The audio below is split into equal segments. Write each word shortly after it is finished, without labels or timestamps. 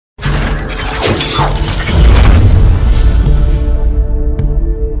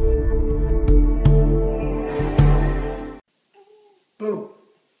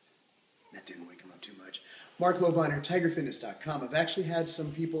Marc Lobliner, TigerFitness.com. I've actually had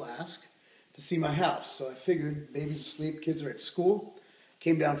some people ask to see my house, so I figured baby's asleep, kids are at school.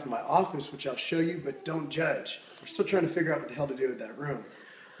 Came down from my office, which I'll show you, but don't judge. We're still trying to figure out what the hell to do with that room.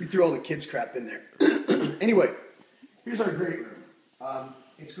 We threw all the kids' crap in there. Anyway, here's our great room.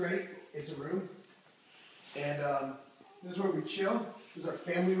 It's great. It's a room. And this is where we chill. This is our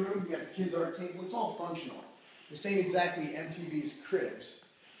family room. We got the kids' art table. It's all functional. This ain't exactly MTV's Cribs,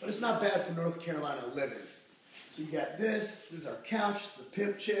 but it's not bad for North Carolina living. So you got this. This is our couch, the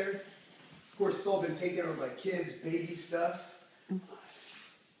pimp chair. Of course, it's all been taken over by kids, baby stuff. Of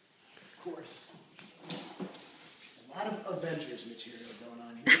course. A lot of Avengers material going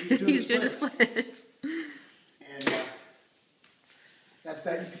on here. He's doing his splits. And that's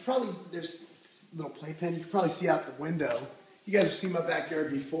that. You could probably, there's a little playpen. You could probably see out the window. You guys have seen my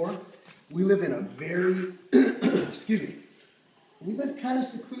backyard before. We live in a very, excuse me, we live kind of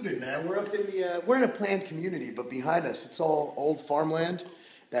secluded, man. We're up in the, we're in a planned community, but behind us, it's all old farmland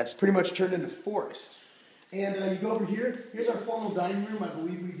that's pretty much turned into forest. And you go over here, here's our formal dining room. I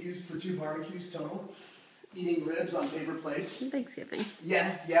believe we've used for 2 barbecues total. Eating ribs on paper plates. Thanksgiving.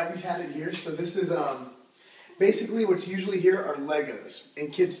 Yeah, we've had it here. So this is, basically what's usually here are Legos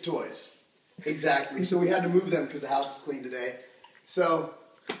and kids' toys. Exactly. So we had to move them because the house is clean today. So,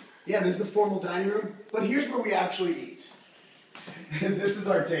 yeah, this is the formal dining room. But here's where we actually eat. This is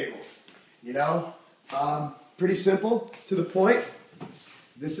our table. You know, pretty simple, to the point.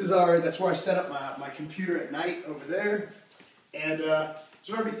 This is that's where I set up my computer at night over there. And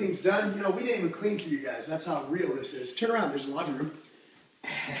so everything's done. You know, we didn't even clean for you guys. That's how real this is. Turn around, there's a laundry room.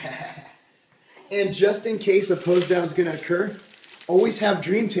 And just in case a pose down is going to occur, always have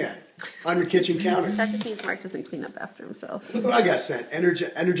Dream Tan on your kitchen counter. That just means Mark doesn't clean up after himself. Look what I got sent.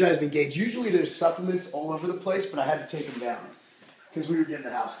 Energized and Engaged. Usually there's supplements all over the place, but I had to take them down because we were getting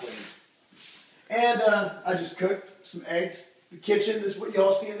the house clean. And I just cooked some eggs. The kitchen, this is what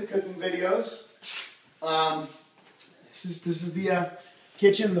y'all see in the cooking videos. This is the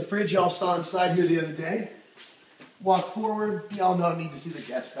kitchen, the fridge y'all saw inside here the other day. Walk forward, y'all don't need to see the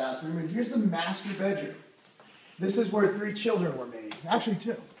guest bathroom. And here's the master bedroom. This is where 3 children were made. Actually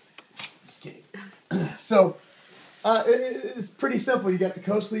 2. Just kidding. So, it's pretty simple. You got the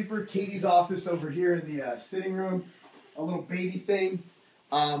co-sleeper, Katie's office over here in the sitting room, a little baby thing,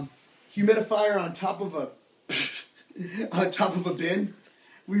 humidifier on top of a bin.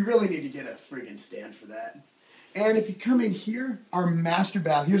 We really need to get a friggin' stand for that. And if you come in here, our master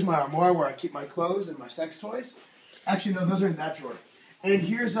bath. Here's my armoire where I keep my clothes and my sex toys. Actually, no, those are in that drawer. And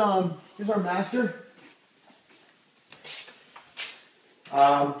here's our master.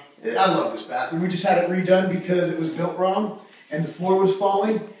 I love this bathroom. We just had it redone because it was built wrong and the floor was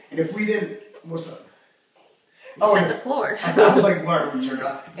falling. And if we didn't, what's up? Oh, the floor. I was like, why would we turn it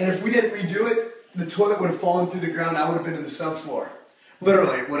off? And if we didn't redo it, the toilet would have fallen through the ground. I would have been in the subfloor.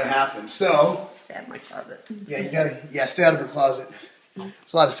 Literally, it would have happened. So, stay out of my closet. Yeah, you gotta, stay out of her closet. There's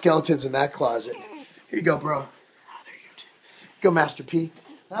a lot of skeletons in that closet. Here you go, bro. Oh, there you go, too. Go, Master P.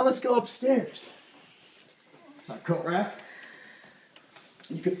 Now let's go upstairs. It's our coat rack.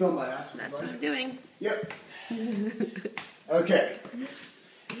 You can film my ass. That's what I'm doing. Yep. Okay.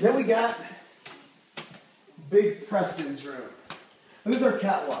 Then we got Big Preston's room. This is our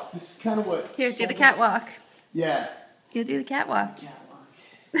catwalk. This is kind of what... Here, do the catwalk. Yeah. You do the catwalk. Catwalk.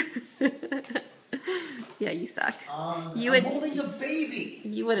 Yeah, you suck. I'm holding a baby.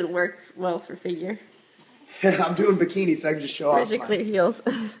 You wouldn't work well for figure. I'm doing bikini so I can just show Where's off your clear heels?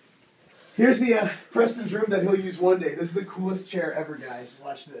 Here's the Preston's room that he'll use one day. This is the coolest chair ever, guys.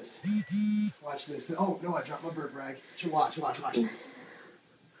 Watch this. Watch this. Oh, no, I dropped my bird rag. Watch. Watch.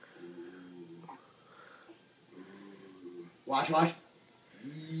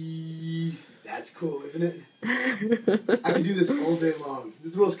 That's cool, isn't it? I can do this all day long.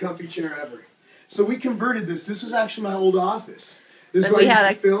 This is the most comfy chair ever. So we converted this. This was actually my old office. This is where I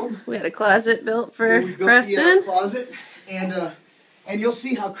used to film. We had a closet built for we built Preston. The closet, and you'll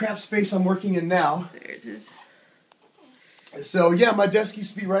see how crap space I'm working in now. There's his. So yeah, my desk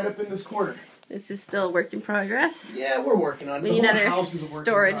used to be right up in this corner. This is still a work in progress. Yeah, we're working on it. We need another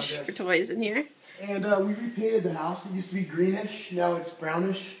storage for toys in here. And we repainted the house. It used to be greenish. Now it's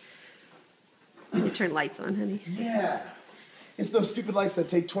brownish. You turn lights on, honey. Yeah. It's those stupid lights that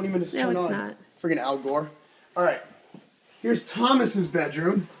take 20 minutes to turn on. No, it's not. Friggin' Al Gore. All right. Here's Thomas's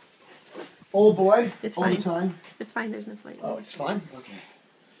bedroom. Old boy. It's all fine. the time. It's fine. There's no light. Oh, it's fine? Okay.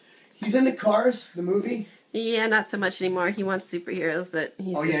 He's into Cars, the movie. Yeah, not so much anymore. He wants superheroes, but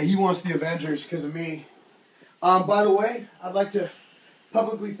he's... Oh, yeah, he wants the Avengers because of me. By the way, I'd like to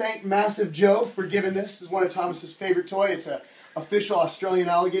publicly thank Massive Joe for giving this. This is one of Thomas's favorite toys. It's an official Australian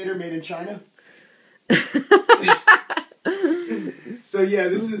alligator made in China. So yeah,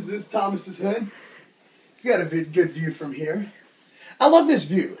 this is Thomas's hood. He's got a good view from here. I love this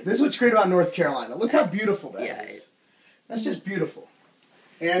view. This is what's great about North Carolina. Look how beautiful that is. That's just beautiful.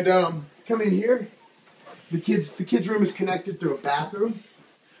 And come in here. The kids' room is connected through a bathroom,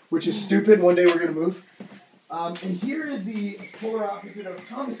 which is stupid. One day we're gonna move. And here is the polar opposite of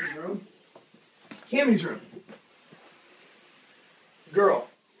Thomas's room. Cammie's room. Girl.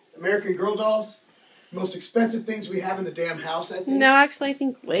 American Girl dolls. Most expensive things we have in the damn house, I think. No, actually, I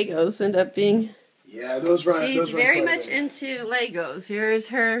think Legos end up being. Yeah, those run. She's very much into Legos. Here's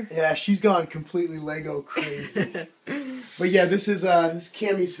her. Yeah, she's gone completely Lego crazy. But yeah, this is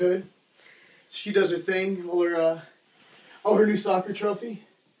Cammie's hood. She does her thing. Her new soccer trophy.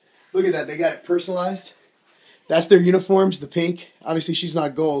 Look at that. They got it personalized. That's their uniforms, the pink. Obviously, she's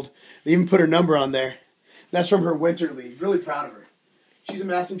not gold. They even put her number on there. That's from her winter league. Really proud of her. She's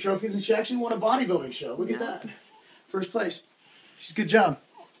amassing trophies, and she actually won a bodybuilding show. Look at that. First place. She's good job.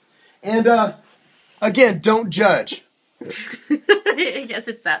 And, again, don't judge. I guess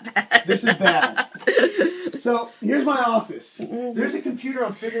it's that bad. This is bad. So, here's my office. There's a computer.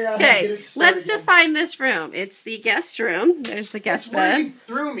 I'm figuring out how to get it started. Let's define this room. It's the guest room. There's the guest That's where bed. you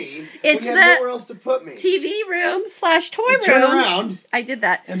threw me. It's when you had nowhere else to put me. TV room / toy room. Turn around. I did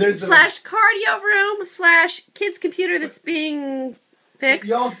that. And there's / cardio room / kids computer that's being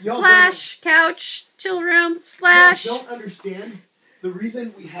fixed / couch chill room / Y'all don't understand. The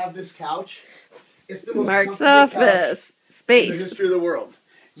reason we have this couch, it's the most Mark's comfortable office couch in space. the history of the world.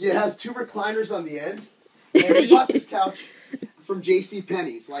 It has 2 recliners on the end. And we bought this couch from J.C.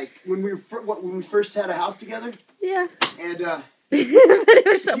 Penney's, like when we first had a house together. Yeah. And but it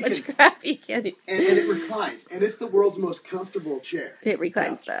was so much crap you can't. And it reclines, and it's the world's most comfortable chair. It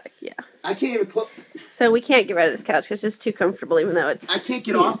reclines back, yeah. I can't even So we can't get rid of this couch because it's just too comfortable, even though it's. I can't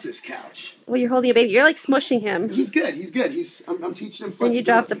get off this couch. Well, you're holding a baby. You're like smushing him. He's good. I'm teaching him flexibility. And you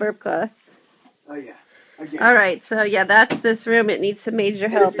dropped the burp cloth. Oh yeah. Again. All right, so yeah, that's this room. It needs some major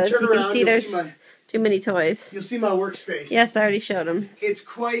help. As you can see, there's too many toys. You'll see my workspace. Yes, I already showed him. It's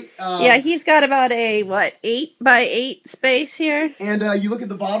quite. Yeah, he's got about a 8x8 space here. And you look at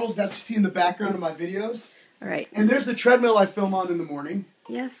the bottles. That's you see in the background of my videos. All right. And there's the treadmill I film on in the morning.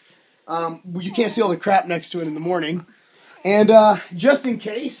 Yes. You can't see all the crap next to it in the morning. And just in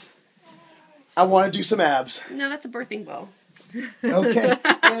case, I want to do some abs. No, that's a birthing ball. Okay.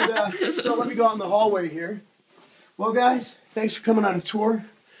 And so let me go out in the hallway here. Well, guys, thanks for coming on a tour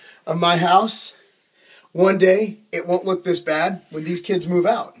of my house. One day, it won't look this bad when these kids move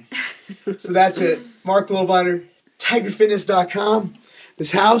out. So that's it. Marc Lobliner, TigerFitness.com.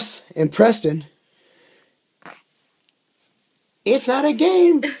 This house in Preston, it's not a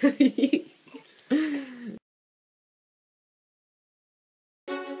game.